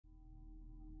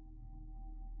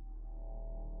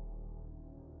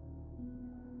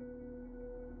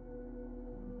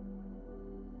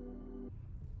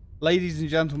Ladies and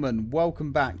gentlemen,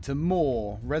 welcome back to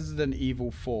more Resident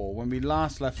Evil 4. When we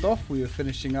last left off, we were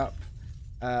finishing up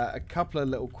a couple of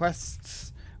little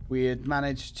quests. We had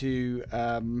managed to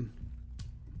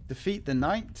defeat the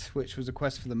knight, which was a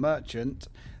quest for the merchant.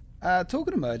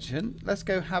 Talking to merchant, let's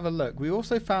go have a look. We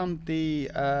also found the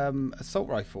assault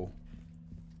rifle,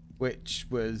 which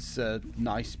was a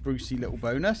nice Brucey little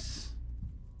bonus.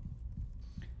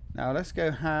 Now let's go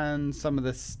hand some of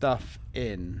this stuff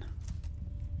in.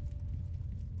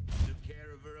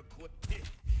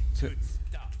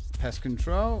 Pest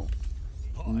control.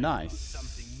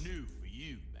 Nice.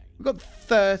 We've got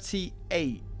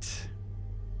 38.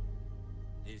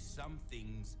 There's some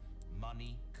things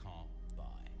money can't buy.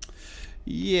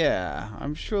 Yeah,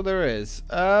 I'm sure there is.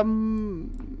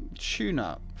 Tune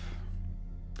up.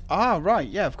 Ah, right.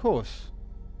 Yeah, of course.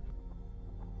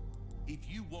 If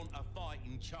you want a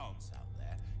fighting chance out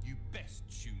there, you best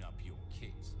tune up your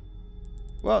kit.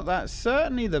 Well, that's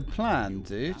certainly the plan,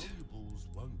 dude. Valuables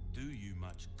won't do you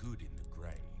much good in the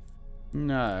grave.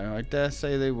 No, I dare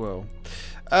say they will.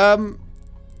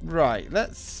 Right,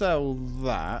 let's sell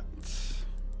that.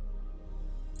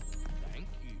 Thank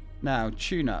you. Now,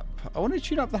 tune up. I want to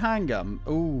tune up the handgun.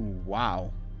 Oh,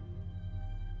 wow.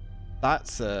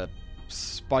 That's a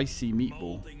spicy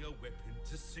meatball. Molding a weapon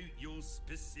to suit your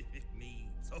specific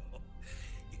needs.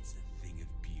 It's a thing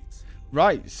of beauty.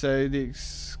 Right, so the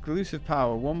exclusive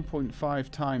power, 1.5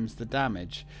 times the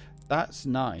damage. That's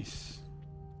nice.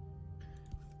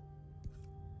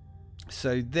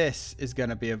 So this is going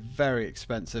to be a very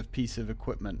expensive piece of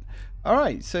equipment.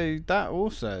 Alright, so that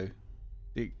also,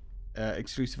 the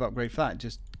exclusive upgrade for that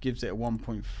just gives it a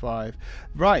 1.5.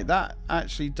 Right, that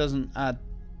actually doesn't add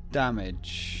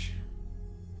damage.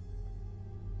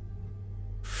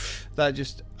 That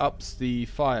just ups the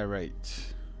fire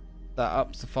rate. That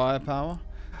ups the firepower.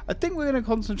 I think we're going to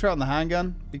concentrate on the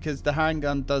handgun, because the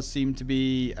handgun does seem to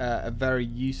be a very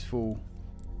useful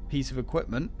piece of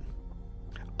equipment.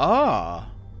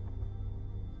 Ah.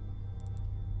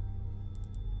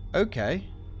 Okay.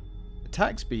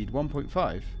 Attack speed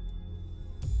 1.5.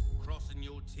 Crossing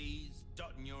your T's,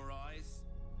 dotting your I's.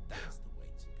 That's the way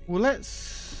to be. Well,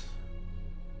 let's...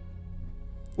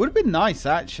 Would have been nice,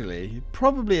 actually.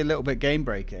 Probably a little bit game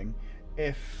breaking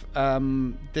if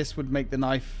this would make the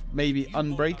knife maybe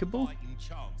unbreakable.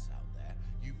 Chance out there,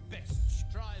 you best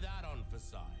try that on for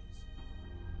size.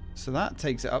 So that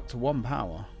takes it up to 1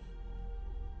 power.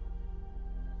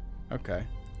 Okay.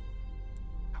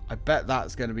 I bet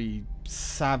that's going to be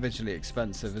savagely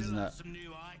expensive, isn't it? Some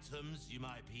new items you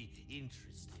might be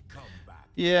interested. Come back.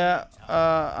 Yeah,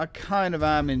 I kind of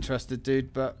am interested,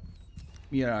 dude, but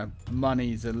you know,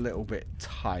 money's a little bit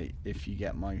tight, if you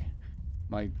get my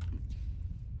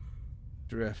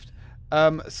drift.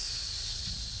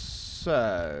 So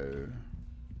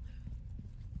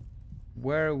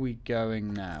where are we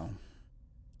going now?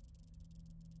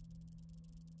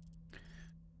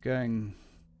 Going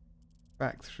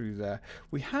back through there.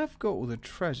 We have got all the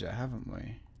treasure, haven't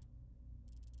we?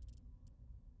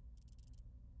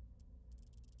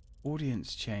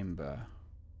 Audience chamber.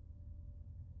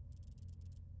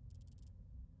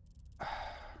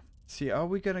 See, are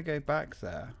we going to go back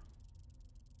there?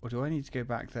 Or do I need to go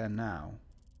back there now?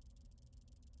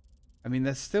 I mean,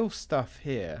 there's still stuff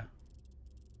here.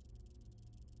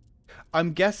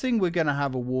 I'm guessing we're going to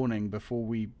have a warning before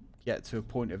we get to a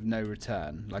point of no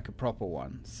return, like a proper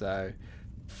one. So,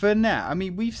 for now, I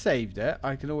mean, we've saved it.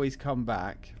 I can always come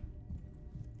back.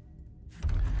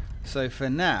 So, for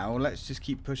now, let's just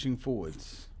keep pushing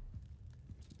forwards.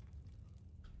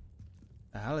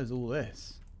 The hell is all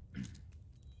this?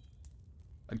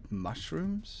 Like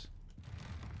mushrooms?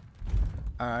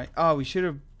 Alright. Oh, we should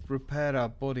have repaired our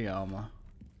body armor.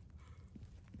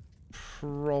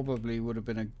 Probably would have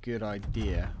been a good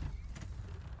idea.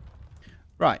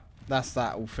 Right. That's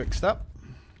that all fixed up.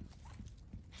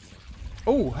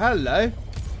 Oh, hello.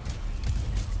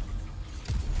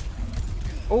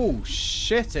 Oh,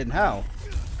 shit in hell.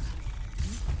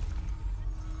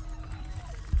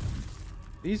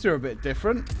 These are a bit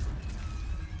different.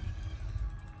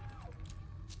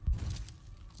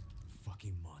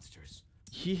 Fucking monsters.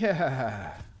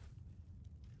 Yeah.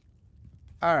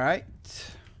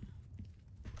 Alright.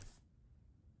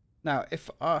 Now, if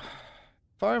I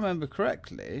remember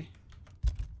correctly,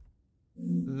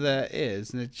 there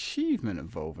is an achievement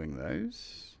involving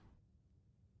those.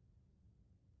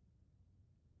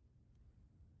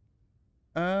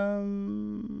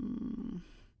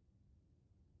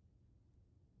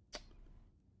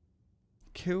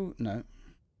 No.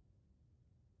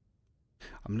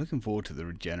 I'm looking forward to the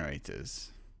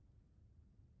regenerators.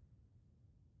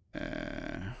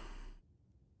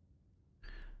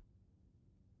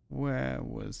 Where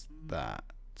was that?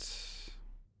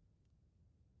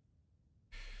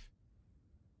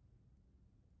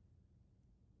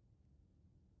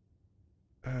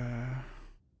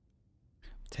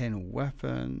 Obtain all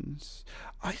weapons.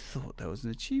 I thought there was an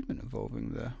achievement involving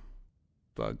the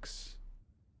bugs.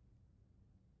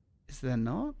 Is there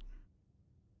not?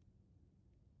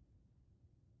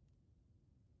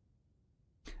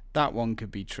 That one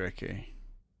could be tricky.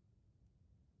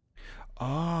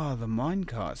 Ah, the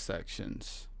minecart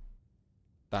sections.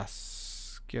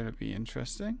 That's gonna be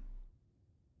interesting.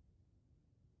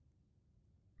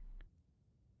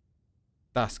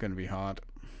 That's gonna be hard.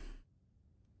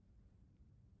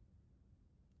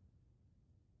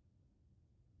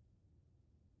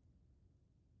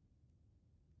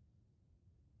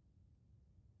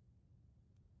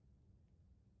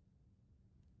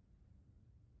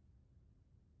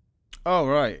 Oh,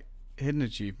 right. Hidden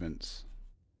achievements.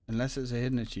 Unless it's a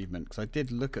hidden achievement, because I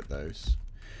did look at those,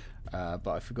 but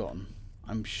I've forgotten.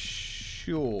 I'm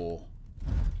sure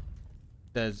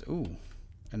there's, ooh,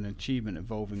 an achievement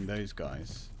involving those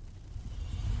guys.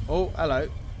 Oh, hello.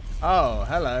 Oh,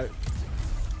 hello.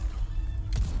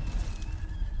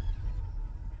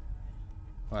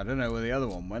 Well, I don't know where the other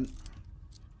one went.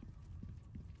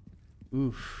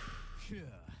 Oof.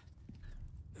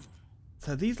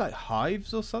 So are these like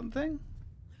hives or something?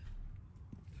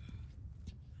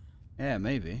 Yeah,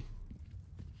 maybe.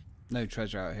 No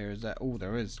treasure out here, is there? Oh,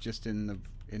 there is, just in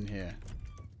here.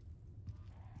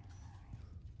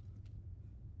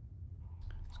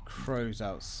 There's crows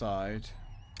outside.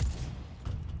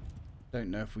 Don't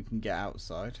know if we can get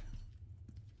outside.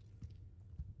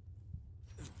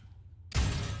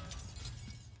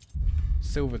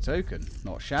 Silver token,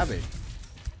 not shabby.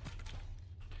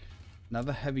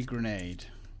 Another heavy grenade.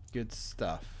 Good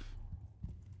stuff.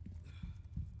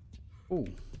 Ooh.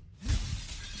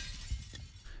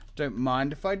 Don't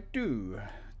mind if I do.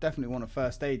 Definitely want a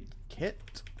first aid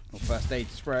kit. Or first aid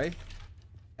spray.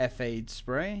 F-aid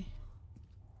spray.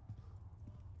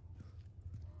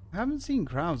 I haven't seen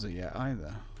Krauser yet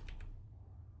either.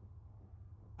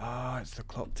 Ah, it's the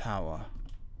clock tower.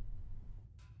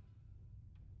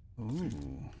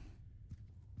 Ooh.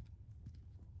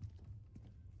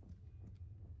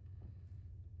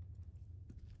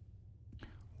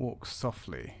 Walk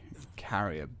softly.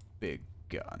 Carry a big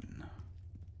gun.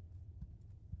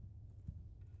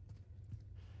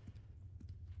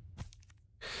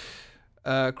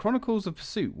 Chronicles of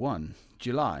Pursuit 1,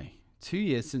 July. 2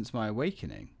 years since my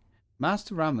awakening.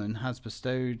 Master Raman has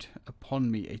bestowed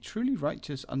upon me a truly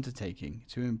righteous undertaking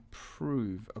to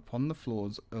improve upon the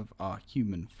flaws of our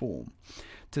human form,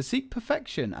 to seek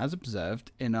perfection as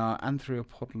observed in our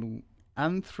anthropodal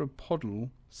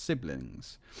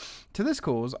siblings. To this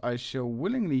cause I shall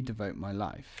willingly devote my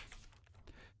life.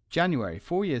 January,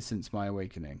 4 years since my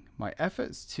awakening. My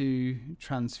efforts to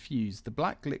transfuse the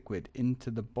black liquid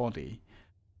into the body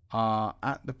are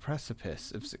at the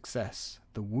precipice of success.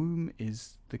 The womb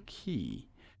is the key.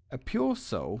 A pure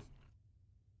soul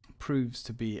proves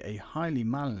to be a highly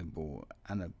malleable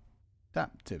and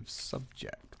adaptive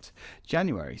subject.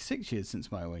 January, 6 years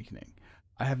since my awakening.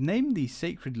 I have named these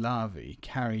sacred larvae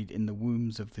carried in the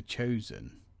wombs of the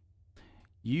chosen.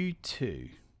 You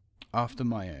too, after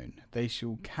my own. They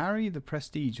shall carry the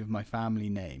prestige of my family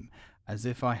name, as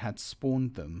if I had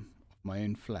spawned them of my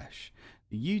own flesh.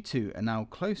 The U2 are now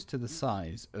close to the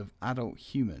size of adult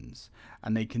humans,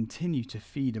 and they continue to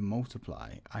feed and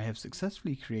multiply. I have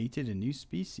successfully created a new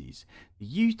species. The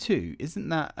U2, isn't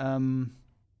that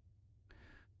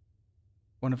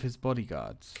one of his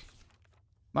bodyguards?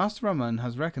 Master Raman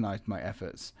has recognized my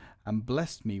efforts and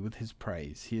blessed me with his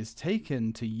praise. He has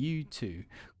taken to U2,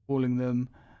 calling them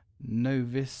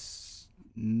Novistador,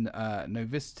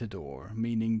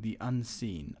 meaning the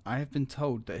unseen. I have been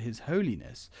told that His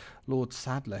Holiness, Lord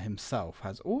Sadler himself,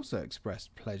 has also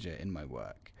expressed pleasure in my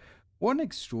work. What an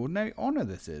extraordinary honor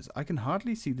this is. I can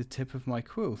hardly see the tip of my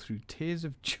quill through tears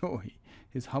of joy.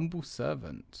 His humble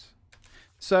servant.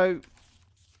 So,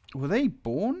 were they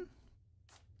born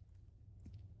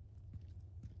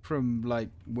from,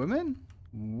 like, women?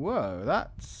 Whoa,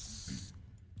 that's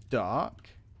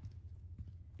dark.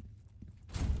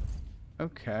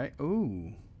 Okay.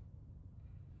 Ooh.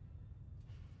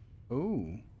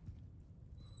 Ooh.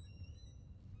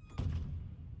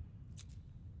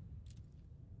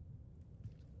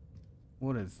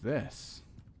 What is this?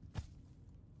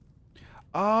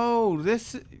 Oh,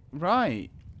 this... Right.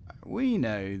 We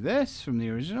know this from the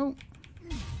original.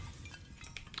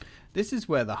 This is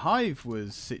where the hive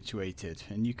was situated,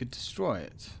 and you could destroy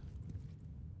it.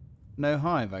 No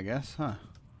hive, I guess, huh?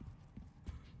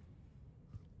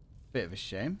 Bit of a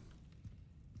shame.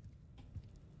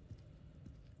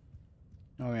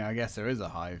 I mean, I guess there is a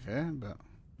hive here, but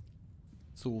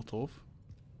sort of.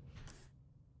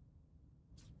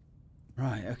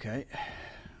 Right, okay.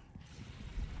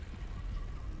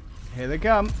 Here they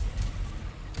come.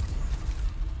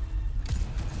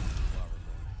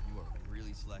 You are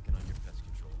really slacking on your pest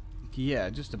control.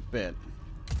 Yeah, just a bit.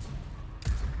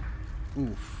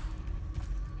 Oof.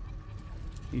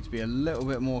 Need to be a little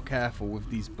bit more careful with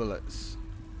these bullets.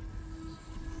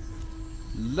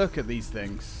 Look at these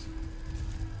things.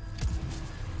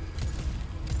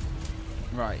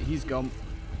 Right, he's gone,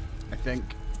 I think.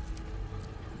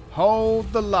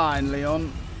 Hold the line, Leon.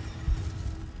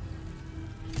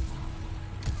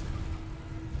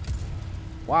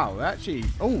 Wow, actually...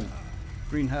 Oh,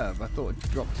 green herb. I thought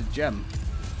it dropped a gem.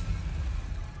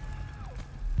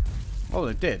 Oh,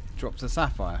 it did. Drops a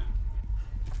sapphire.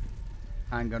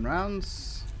 Handgun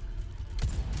rounds.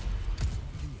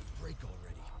 Give me a break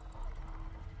already.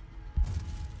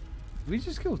 Did we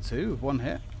just kill two with one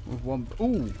hit? With one...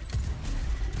 Ooh.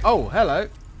 Oh, hello.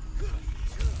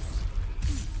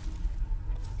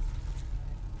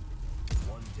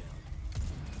 One down.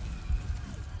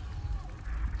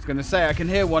 I was going to say, I can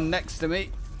hear one next to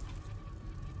me.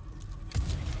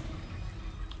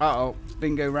 Uh-oh.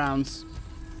 Bingo rounds.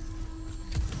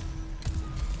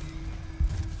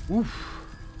 Oof.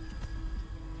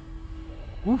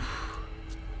 Oof.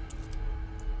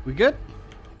 We good?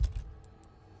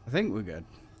 I think we're good.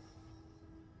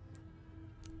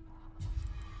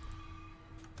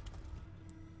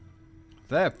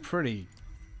 They're pretty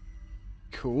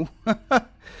cool, to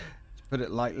put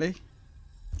it lightly.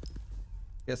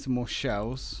 Get some more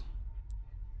shells.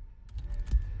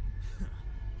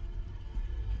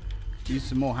 Use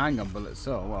some more handgun bullets.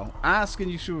 Oh, well. Ask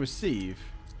and you shall receive.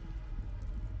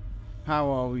 How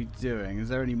are we doing? Is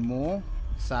there any more?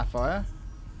 Sapphire.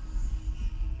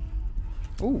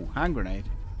 Oh, hand grenade.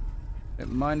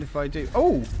 Don't mind if I do.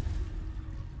 Oh!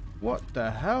 What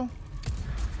the hell?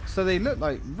 So they look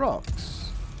like rocks.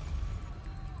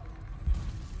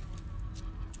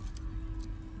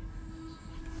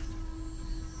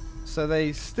 So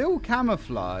they still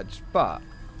camouflage, but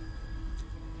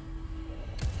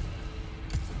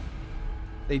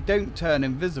they don't turn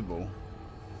invisible.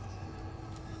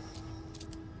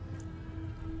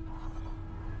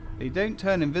 They don't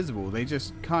turn invisible, they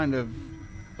just kind of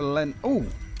blend. Oh!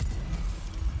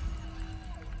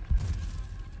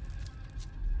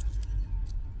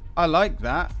 I like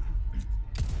that.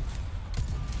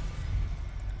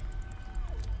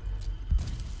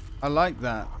 I like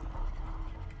that.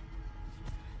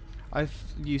 I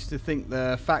used to think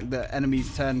the fact that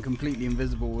enemies turn completely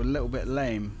invisible were a little bit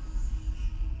lame.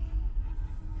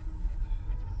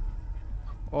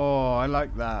 Oh, I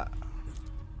like that.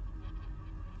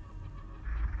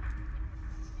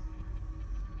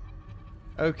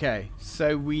 Okay,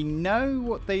 so we know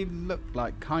what they look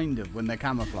like, kind of, when they're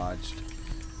camouflaged.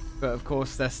 But of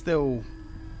course, they're still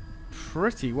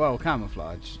pretty well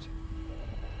camouflaged.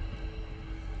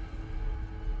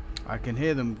 I can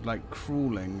hear them, like,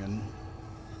 crawling and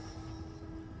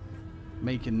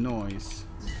making noise.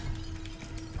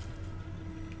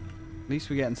 At least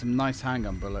we're getting some nice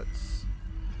handgun bullets.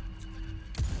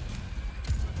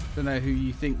 Don't know who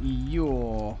you think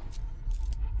you're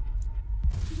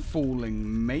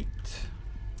falling, mate.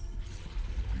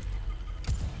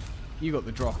 You got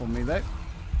the drop on me, though.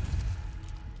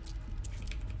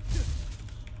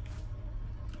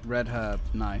 Red herb,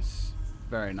 nice.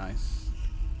 Very nice.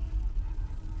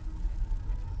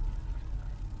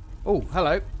 Oh,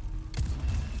 hello.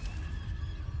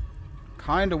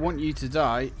 Kinda want you to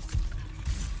die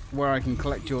where I can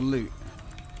collect your loot.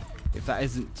 If that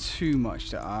isn't too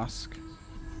much to ask.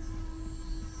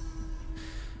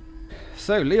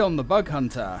 So, Leon the Bug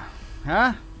Hunter.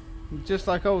 Huh? Just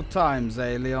like old times,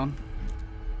 eh, Leon?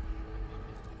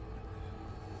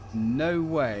 No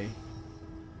way.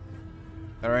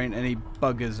 There ain't any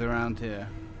buggers around here.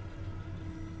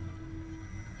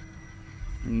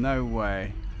 No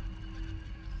way.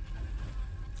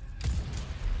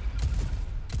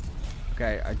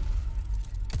 Okay, I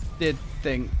did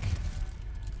think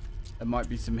there might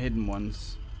be some hidden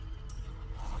ones.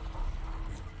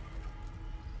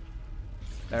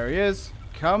 There he is.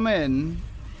 Come in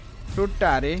to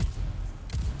daddy.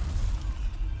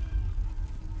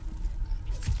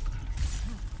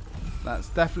 That's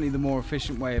definitely the more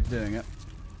efficient way of doing it.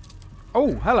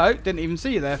 Oh, hello. Didn't even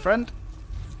see you there, friend.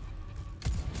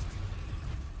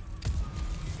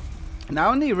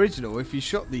 Now, in the original, if you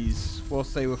shot these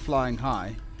whilst they were flying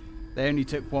high, they only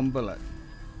took one bullet.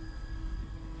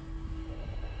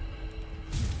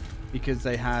 Because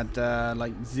they had,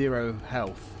 like, 0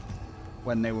 health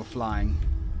when they were flying.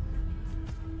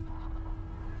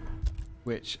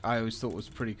 which I always thought was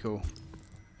pretty cool.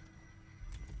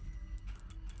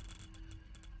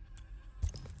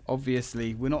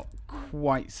 Obviously, we're not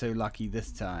quite so lucky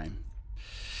this time.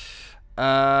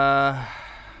 Can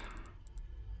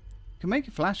make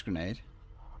a flash grenade.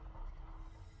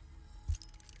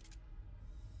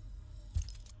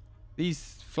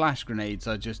 These flash grenades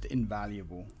are just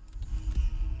invaluable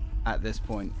at this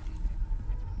point.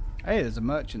 Hey, there's a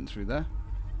merchant through there.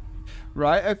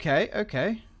 Right, okay,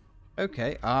 okay.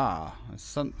 Okay, there's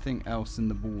something else in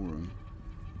the ballroom.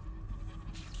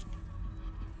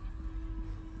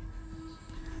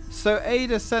 So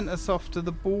Ada sent us off to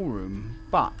the ballroom,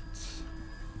 but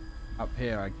up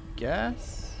here, I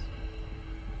guess.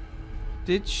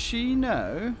 Did she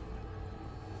know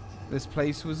this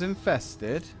place was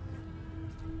infested?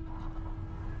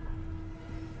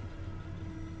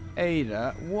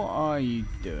 Ada, what are you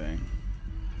doing?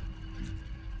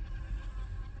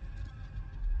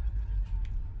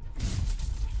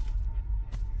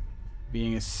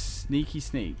 Being a sneaky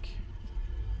sneak.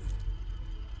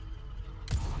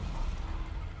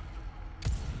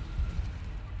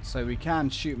 So we can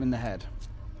shoot him in the head.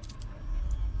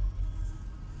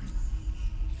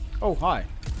 Oh, hi.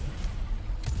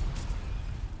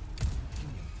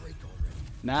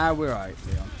 Nah, we're alright,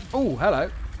 Leon. Oh, hello.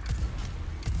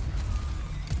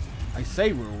 I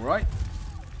say we're alright.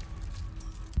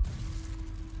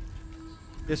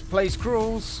 This place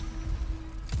crawls.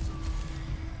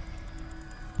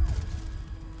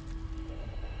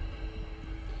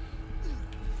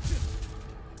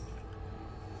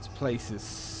 This place is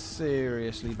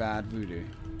seriously bad voodoo.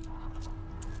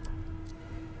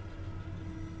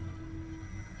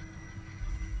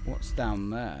 What's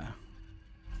down there?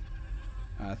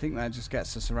 I think that just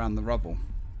gets us around the rubble.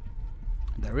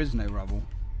 There is no rubble.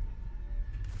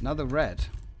 Another red.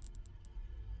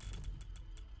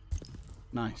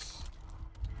 Nice.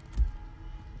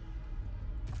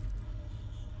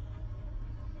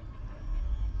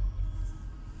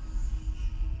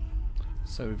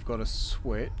 So we've got a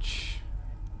switch.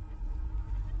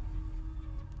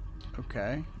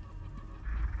 Okay.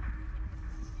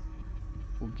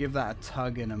 We'll give that a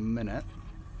tug in a minute.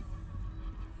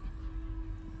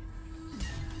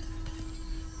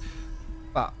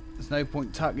 But there's no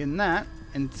point tugging that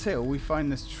until we find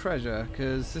this treasure,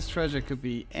 because this treasure could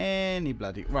be any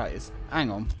bloody... Right, hang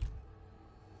on.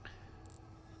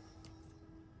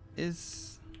 It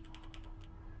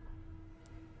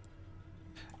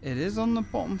is on the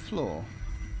bottom floor,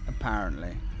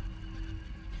 apparently.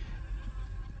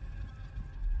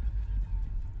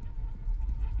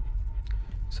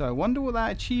 So I wonder what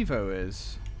that Achievo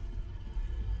is.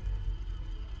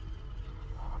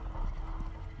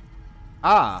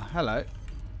 Ah, hello.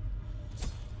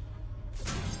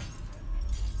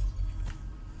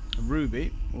 A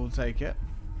ruby, we'll take it.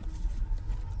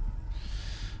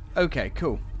 Okay,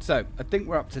 cool. So, I think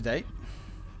we're up to date.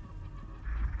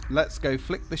 Let's go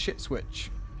flick the shit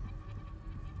switch.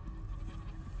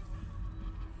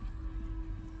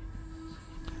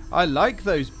 I like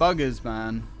those buggers,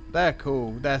 man. They're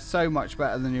cool. They're so much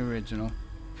better than the original.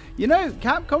 You know,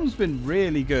 Capcom's been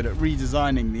really good at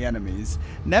redesigning the enemies.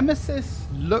 Nemesis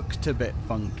looked a bit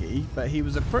funky, but he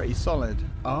was a pretty solid...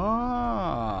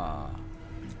 Ah.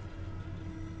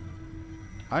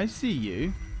 I see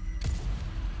you.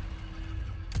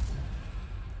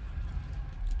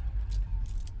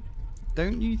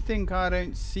 Don't you think I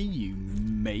don't see you,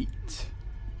 mate?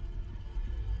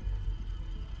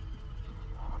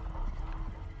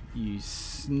 You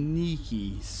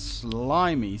sneaky,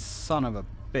 slimy son of a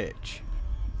bitch.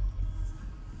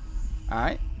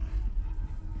 Alright.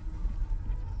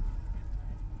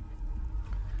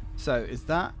 So, is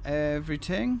that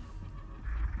everything?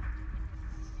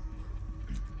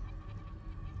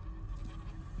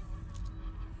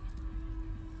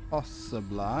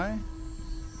 Possibly.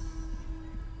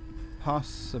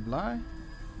 Possibly.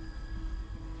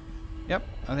 Yep,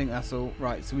 I think that's all.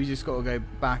 Right, so we just got to go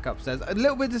back upstairs. A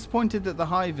little bit disappointed that the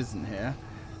hive isn't here.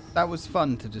 That was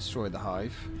fun to destroy the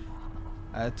hive.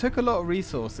 Took a lot of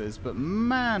resources, but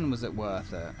man, was it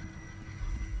worth it.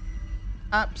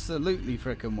 Absolutely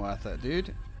freaking worth it,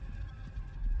 dude.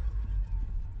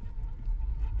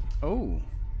 Oh.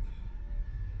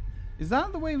 Is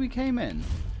that the way we came in?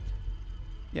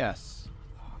 Yes.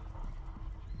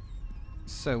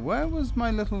 So where was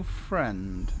my little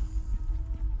friend?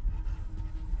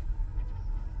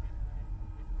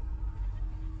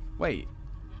 Wait.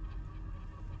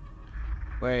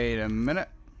 Wait a minute.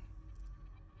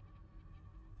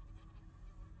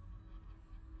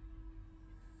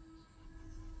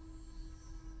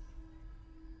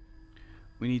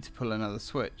 We need to pull another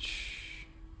switch.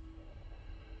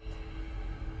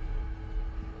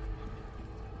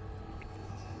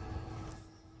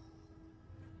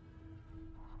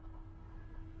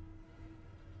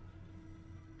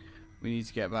 We need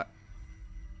to get back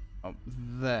up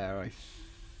there, I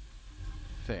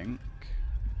think.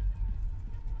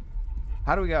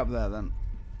 How do we get up there then?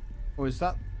 Or is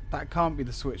that... That can't be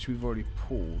the switch we've already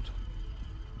pulled.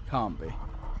 Can't be.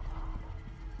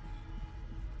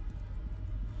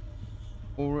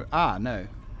 Or... Ah, no.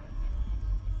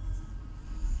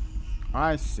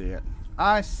 I see it.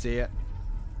 I see it.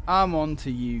 I'm on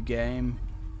to you, game.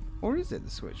 Or is it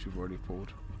the switch we've already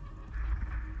pulled?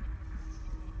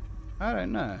 I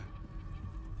don't know.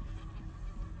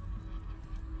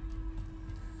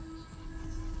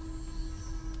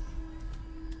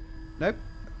 Nope.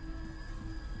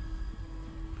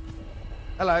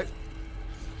 Hello.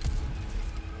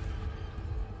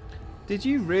 Did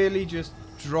you really just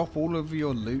drop all of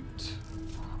your loot?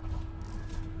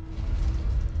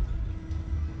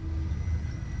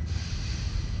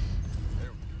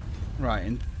 Right.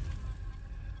 And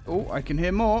oh, I can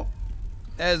hear more.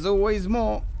 There's always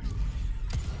more.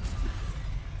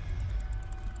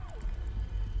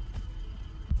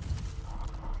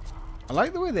 I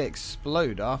like the way they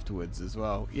explode afterwards as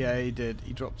well. Yeah, he did.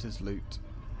 He dropped his loot.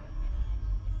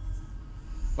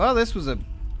 Well, this was a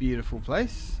beautiful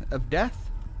place of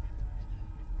death.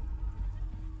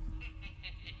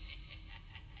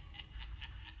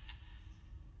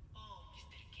 Oh,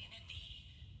 Mr. Kennedy,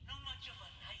 not much of a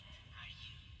knight, are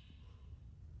you?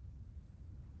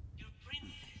 Your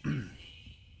princess is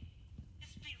a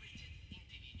spirited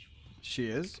individual. She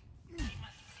is. I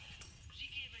must say, she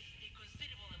gave us a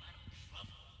considerable amount of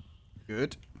trouble.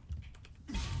 Good.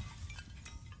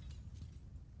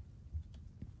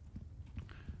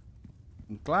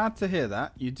 I'm glad to hear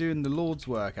that. You're doing the Lord's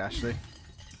work, Ashley.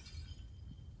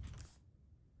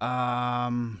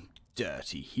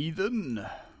 Dirty heathen.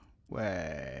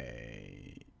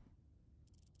 Wait.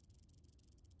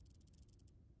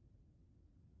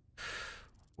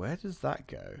 Where does that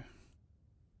go?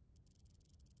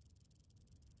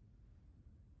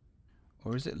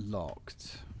 Or is it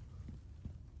locked?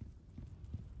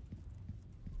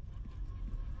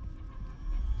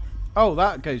 Oh,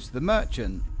 that goes to the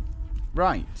merchant.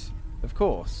 Right, of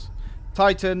course.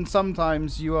 Titan,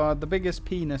 sometimes you are the biggest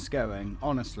penis going,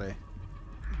 honestly.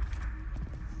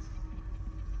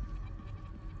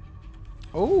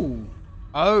 Oh.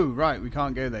 Oh, right, we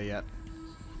can't go there yet.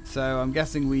 So I'm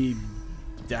guessing we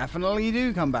definitely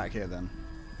do come back here then.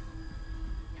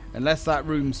 Unless that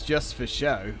room's just for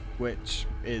show, which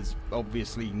is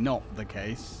obviously not the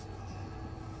case.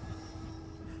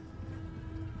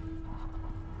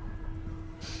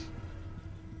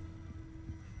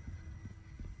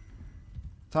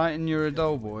 Titan, you're a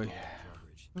dull boy.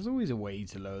 There's always a way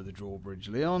to lower the drawbridge,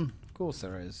 Leon. Of course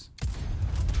there is.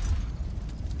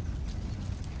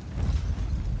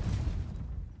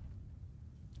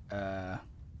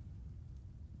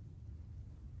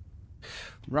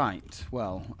 Right,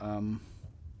 well,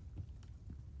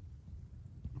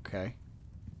 okay.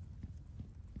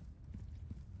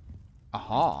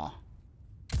 Aha.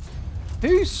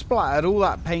 Who splattered all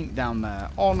that paint down there,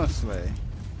 honestly?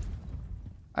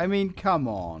 I mean, come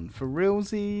on, for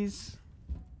realsies?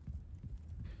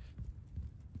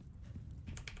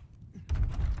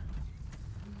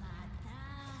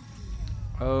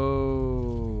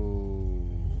 Oh,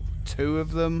 two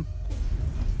of them?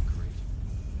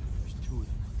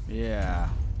 Yeah.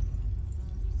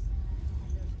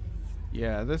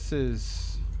 Yeah, this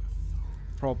is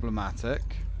problematic.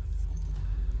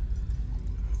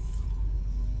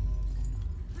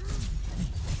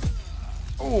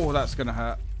 Oh, that's gonna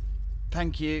hurt.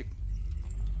 Thank you.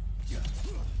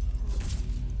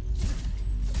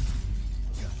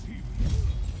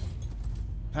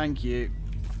 Thank you.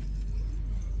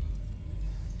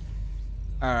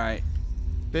 Alright.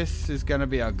 This is gonna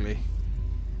be ugly.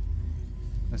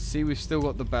 Let's see, we've still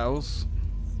got the bells.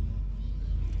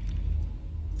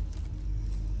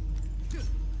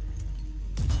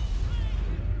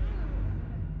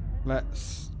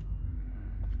 Let's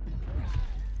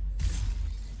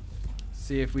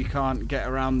see if we can't get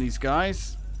around these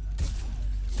guys.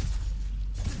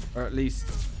 Or at least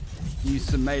use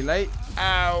some melee.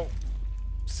 Ow!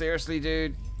 Seriously,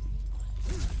 dude.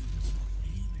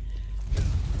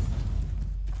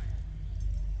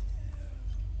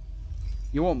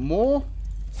 You want more?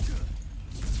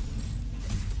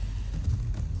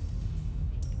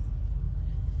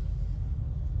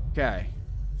 Okay.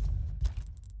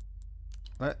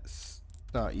 Let's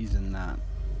start using that.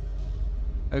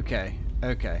 Okay,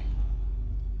 okay.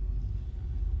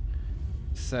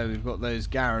 So we've got those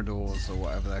Garradors or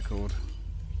whatever they're called.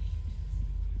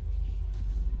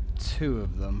 Two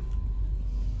of them.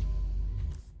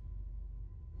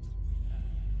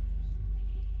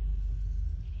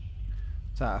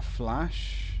 that a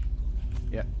flash?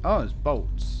 Yeah. Oh, it's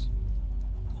bolts.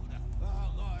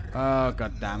 Oh,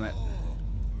 god damn it.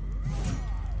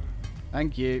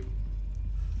 Thank you.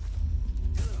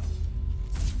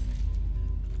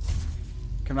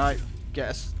 Can I get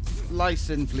a slice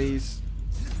in, please?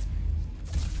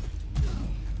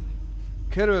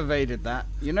 Could have evaded that.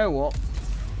 You know what?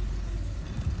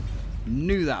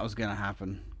 Knew that was going to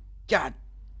happen. God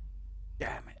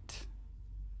damn it.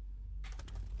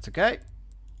 It's okay.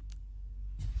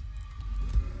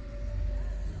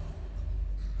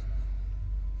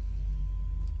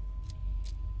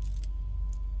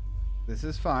 This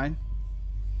is fine.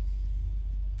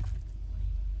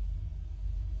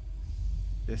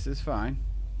 This is fine.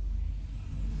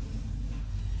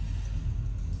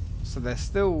 So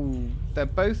they're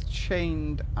both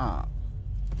chained up.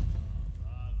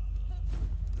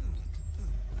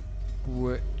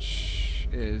 Which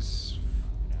is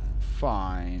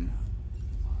fine.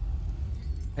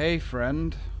 Hey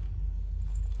friend.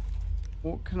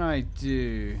 What can I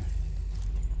do?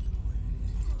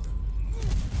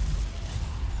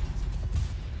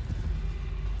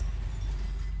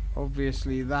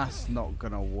 Obviously that's not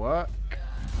gonna work.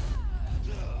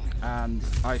 And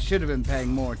I should have been paying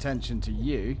more attention to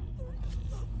you.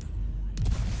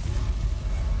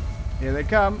 Here they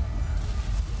come.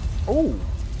 Oh!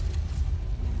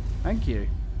 Thank you.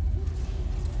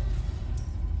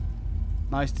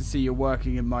 Nice to see you're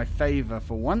working in my favor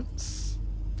for once.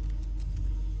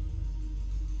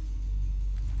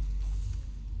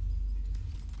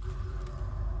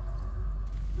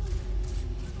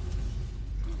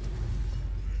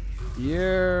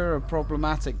 You're a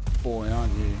problematic boy,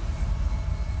 aren't you?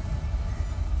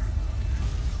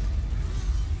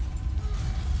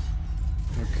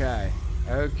 Okay,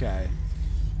 okay.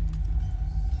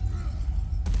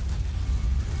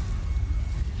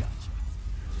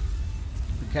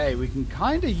 Okay, we can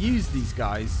kind of use these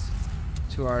guys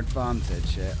to our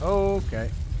advantage here. Oh, okay.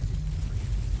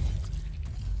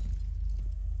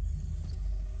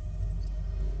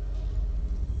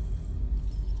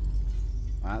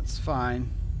 That's fine.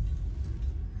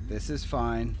 This is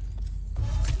fine.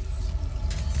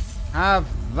 Have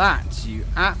that, you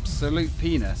absolute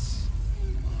penis.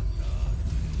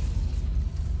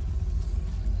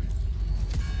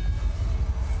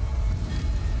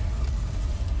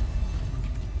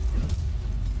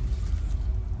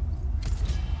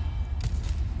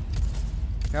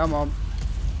 Come on.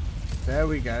 There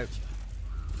we go.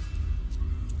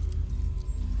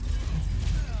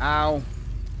 Ow.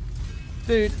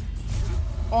 Dude.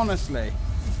 Honestly.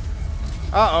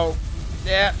 Uh-oh.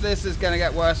 Yeah, this is going to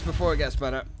get worse before it gets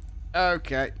better.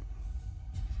 Okay.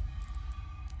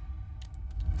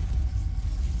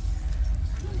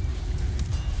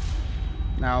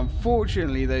 Now,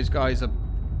 unfortunately, those guys are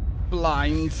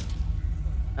blind.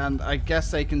 And I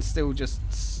guess they can still just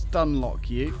stun lock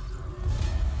you.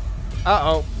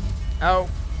 Uh-oh. Oh.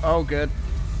 Oh, good.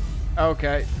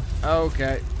 Okay.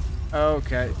 Okay.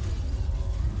 Okay.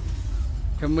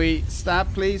 Can we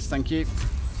stab, please? Thank you.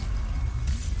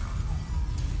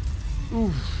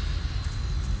 Oof.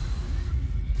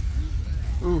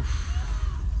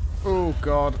 Oof. Oh,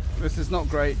 God. This is not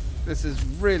great. This is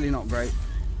really not great.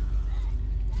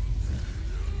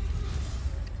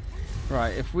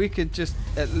 Right, if we could just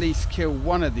at least kill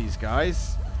one of these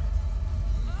guys.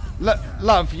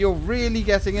 Love, you're really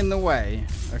getting in the way,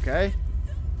 okay?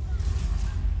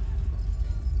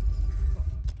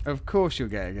 Of course you're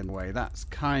getting in the way. That's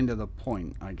kind of the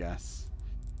point, I guess.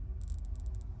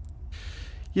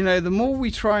 You know, the more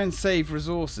we try and save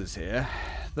resources here,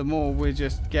 the more we're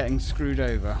just getting screwed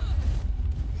over.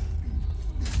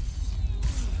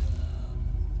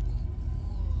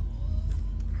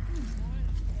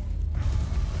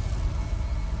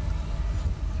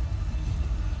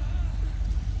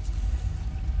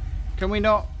 Can we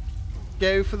not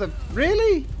go for the...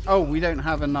 Really? Oh, we don't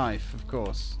have a knife, of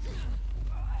course.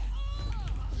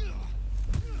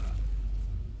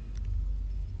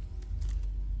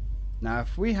 Now,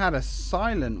 if we had a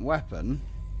silent weapon...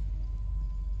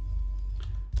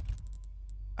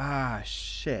 Ah,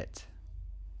 shit.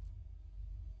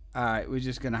 Alright, we're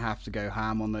just going to have to go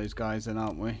ham on those guys then,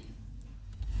 aren't we?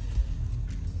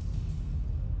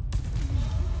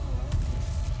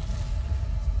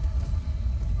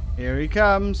 Here he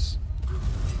comes.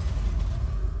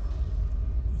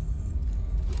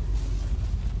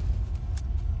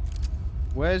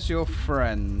 Where's your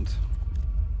friend?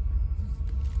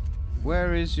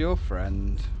 Where is your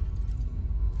friend?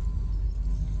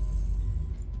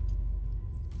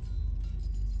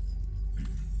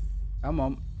 Come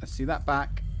on, let's see that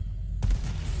back.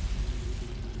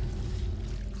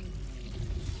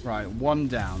 Right, one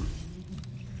down.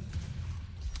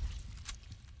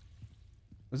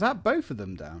 Was that both of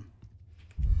them down?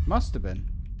 Must have been.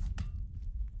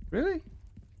 Really?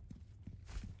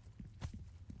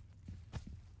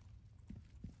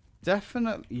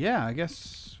 Definitely. Yeah, I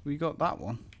guess we got that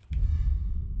one.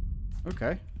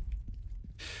 Okay.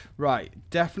 Right,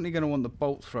 definitely going to want the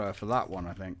bolt thrower for that one,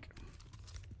 I think.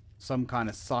 Some kind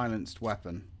of silenced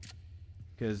weapon.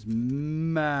 Because,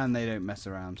 man, they don't mess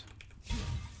around.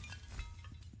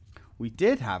 We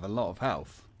did have a lot of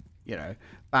health. You know,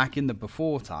 back in the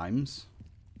before times.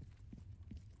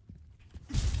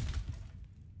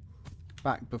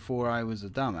 Back before I was a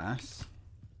dumbass.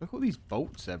 Look at all these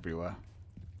bolts everywhere.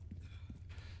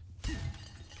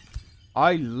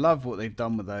 I love what they've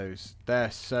done with those.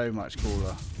 They're so much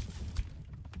cooler.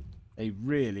 They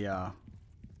really are.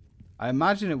 I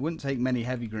imagine it wouldn't take many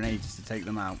heavy grenades to take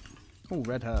them out. Oh,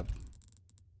 red herb.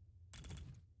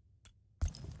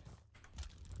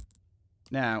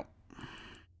 Now,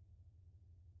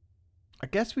 I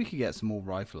guess we could get some more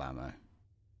rifle ammo.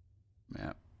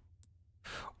 Yeah.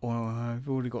 Or I've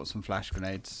already got some flash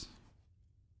grenades.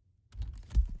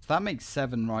 So that makes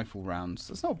 7 rifle rounds.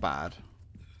 That's not bad,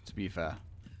 to be fair.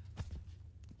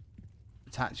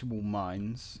 Detachable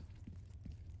mines.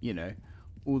 You know,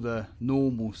 all the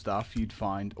normal stuff you'd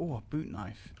find. Oh, a boot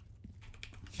knife.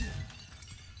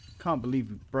 Can't believe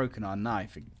we've broken our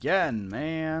knife again,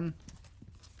 man.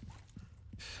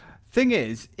 Thing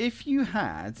is, if you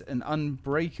had an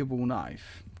unbreakable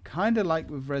knife, kind of like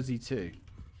with Resi 2,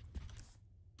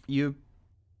 you'd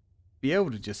be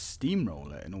able to just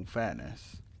steamroll it, in all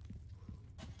fairness.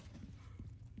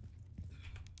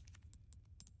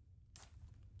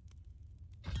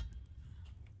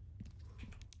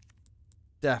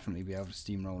 Definitely be able to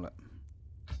steamroll it.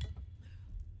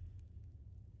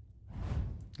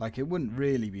 Like, it wouldn't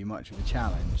really be much of a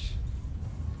challenge.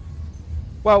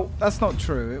 Well, that's not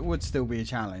true. It would still be a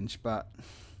challenge, but...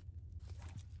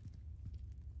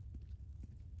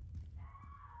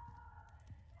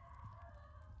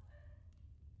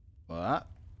 Well, that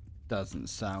doesn't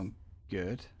sound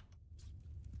good.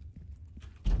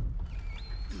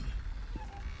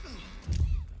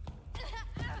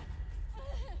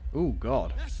 Oh,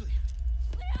 God. Ashley,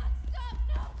 Leon, stop!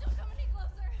 No, don't come any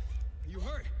closer! are you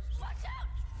hurt? Watch out!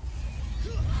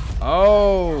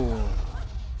 Oh!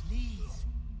 Please,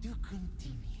 do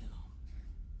continue.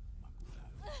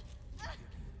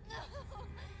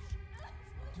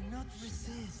 Do not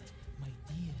resist, my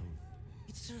dear.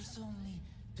 It serves only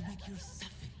to make your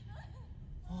suffering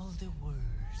all the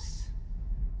worse.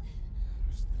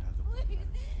 Please,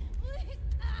 please!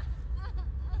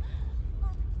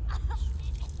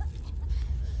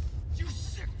 You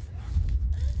sick!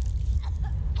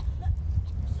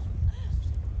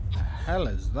 The hell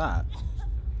is that?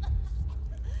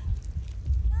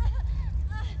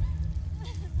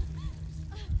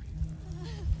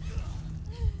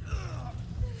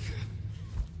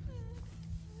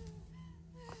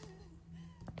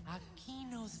 Aquí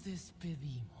nos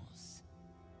despedimos,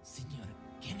 señor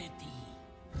Kennedy.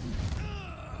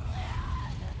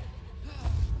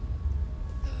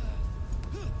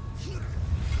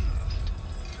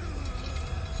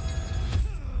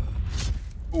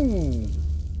 Ooh.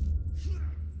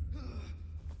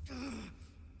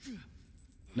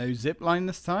 No zip line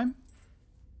this time?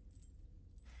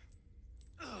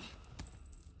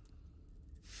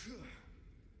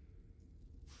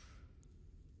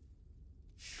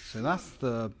 So that's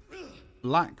the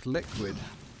black liquid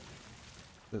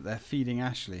that they're feeding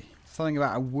Ashley. Something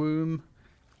about a womb.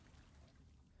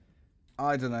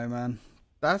 I don't know, man.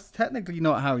 That's technically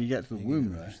not how you get to the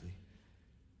womb, though. Ashley.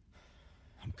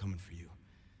 I'm coming for you.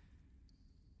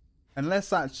 Unless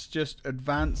that's just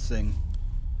advancing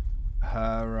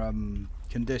her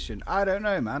condition. I don't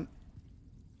know, man.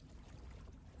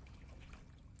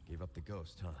 Gave up the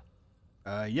ghost,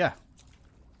 huh? Yeah.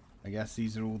 I guess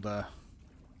these are all the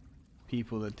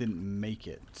people that didn't make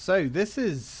it. So this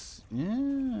is...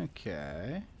 Yeah,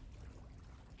 okay.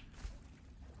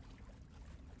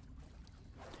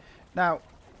 Now...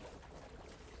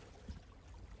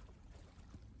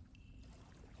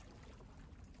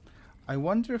 I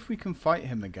wonder if we can fight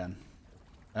him again.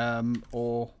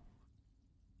 Or...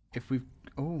 If we've...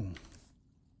 Oh.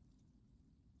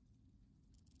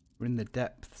 We're in the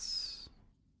depths.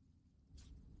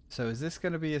 So is this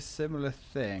going to be a similar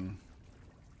thing?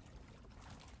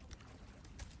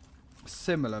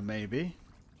 Similar, maybe.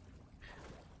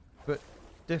 But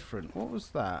different. What was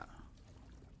that?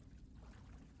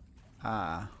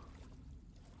 Ah.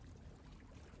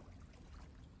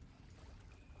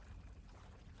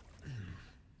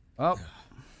 Oh.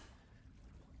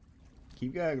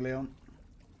 Keep going, Leon.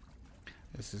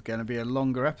 This is going to be a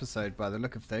longer episode by the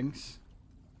look of things.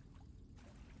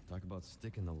 Talk about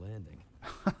sticking the landing.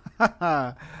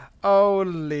 Oh,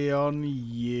 Leon,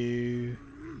 you.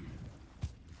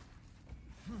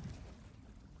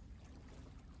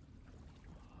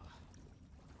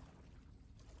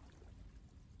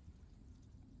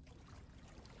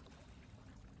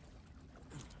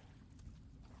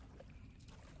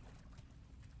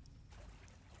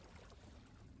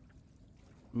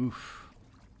 Oof.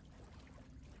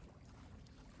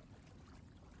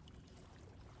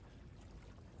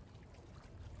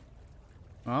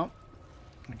 Well,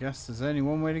 I guess there's only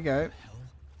one way to go.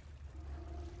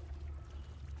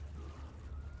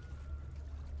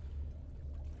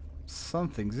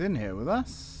 Something's in here with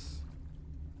us.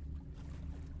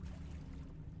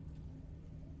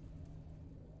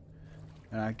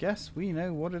 And I guess we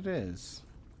know what it is.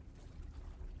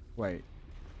 Wait.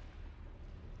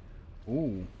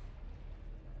 Ooh.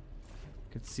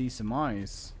 Could see some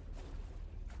eyes.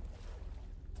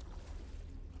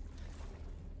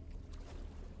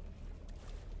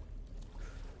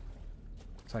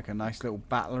 It's like a nice little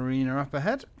battle arena up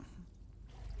ahead.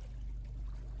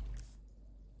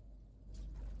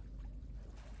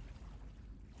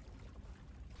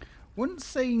 Wouldn't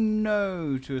say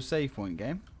no to a save point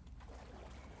game.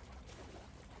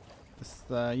 Just,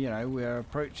 you know, we're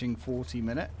approaching 40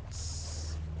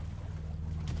 minutes.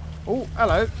 Oh,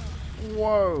 hello.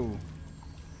 Whoa.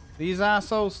 These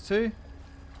assholes too?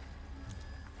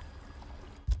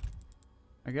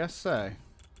 I guess so.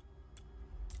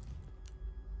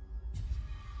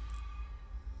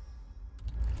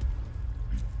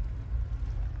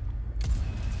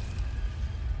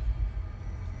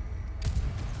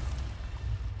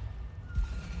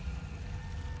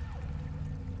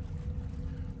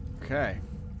 Okay.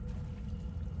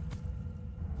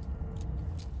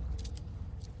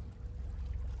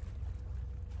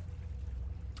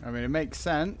 I mean, it makes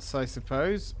sense, I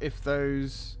suppose, if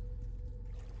those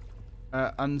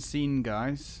unseen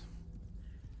guys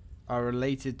are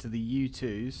related to the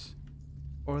U2s.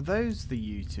 Or are those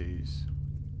the U2s?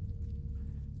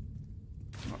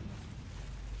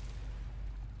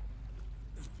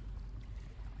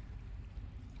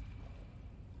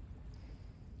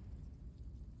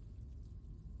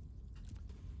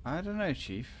 I don't know,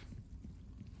 Chief.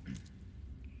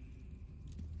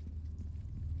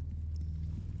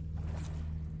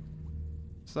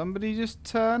 Somebody just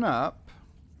turn up?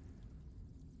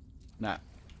 Nah.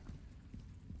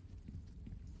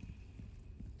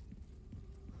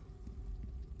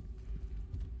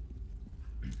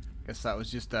 Guess that was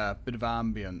just a bit of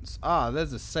ambience. Ah,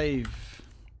 there's a save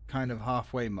kind of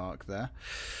halfway mark there.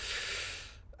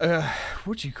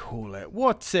 What do you call it?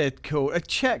 What's it called? A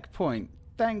checkpoint.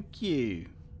 Thank you.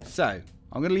 So,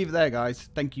 I'm going to leave it there, guys.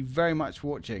 Thank you very much for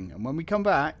watching. And when we come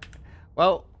back,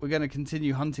 well, we're going to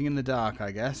continue hunting in the dark,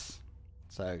 I guess.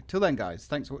 So, till then, guys,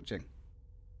 thanks for watching.